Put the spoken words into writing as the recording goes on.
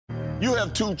You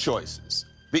have two choices,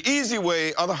 the easy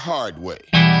way or the hard way.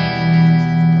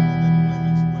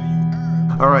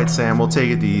 All right, Sam, we'll take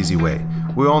it the easy way.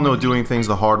 We all know doing things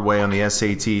the hard way on the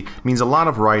SAT means a lot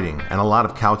of writing and a lot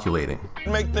of calculating.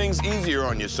 Make things easier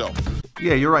on yourself.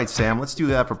 Yeah, you're right, Sam. Let's do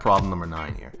that for problem number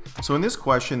 9 here. So in this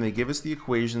question, they give us the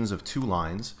equations of 2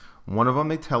 lines. One of them,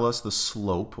 they tell us the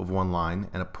slope of one line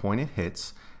and a point it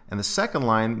hits. And the second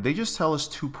line, they just tell us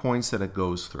 2 points that it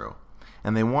goes through.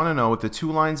 And they want to know if the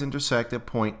 2 lines intersect at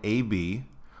point AB,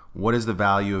 what is the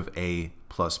value of A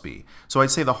plus B? So I'd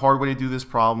say the hard way to do this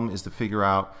problem is to figure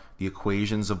out the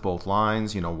equations of both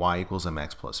lines, you know, y equals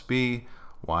mx plus b,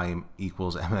 y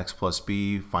equals mx plus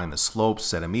b, find the slopes,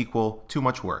 set them equal. Too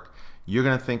much work. You're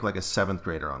going to think like a 7th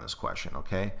grader on this question,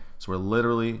 okay? So we're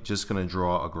literally just going to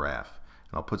draw a graph.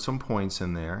 And I'll put some points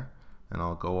in there, and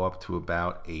I'll go up to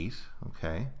about 8,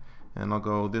 okay? And I'll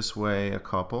go this way a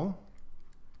couple,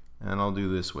 and I'll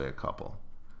do this way a couple.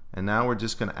 And now we're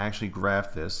just going to actually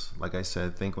graph this. Like I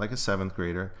said, think like a 7th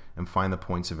grader and find the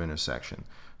points of intersection.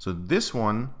 So this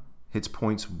one hits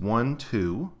points 1,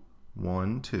 2,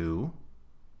 1, 2,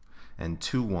 and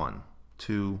 2, 1,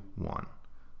 2, 1.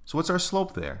 So what's our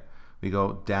slope there? We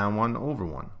go down 1 over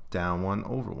 1, down 1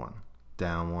 over 1,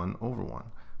 down 1 over 1.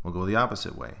 We'll go the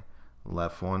opposite way.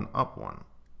 Left 1, up 1,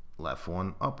 left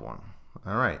 1, up 1.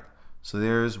 All right, so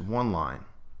there's one line.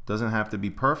 Doesn't have to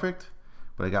be perfect,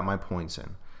 but I got my points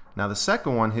in. Now the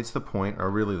second one hits the point,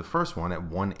 or really the first one, at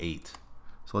 1, 8.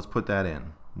 So let's put that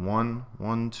in. 1,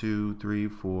 1, 2, 3,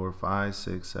 4, 5,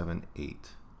 6, 7, 8.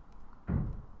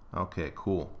 Okay,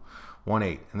 cool. 1,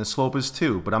 8. And the slope is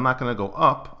 2, but I'm not going to go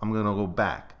up, I'm going to go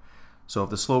back. So if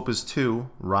the slope is 2,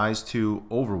 rise 2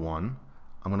 over 1,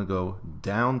 I'm going to go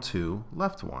down 2,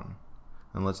 left 1.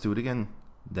 And let's do it again.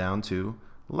 Down 2,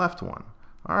 left 1.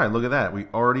 All right, look at that. We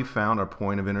already found our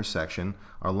point of intersection.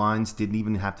 Our lines didn't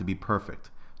even have to be perfect.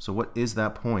 So what is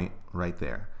that point right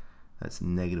there? That's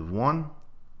negative 1,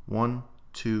 1,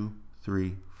 2,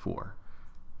 3, 4.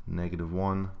 Negative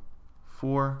 1,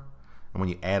 4. And when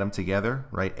you add them together,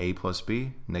 right, a plus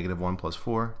b, negative 1 plus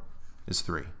 4 is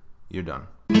 3. You're done.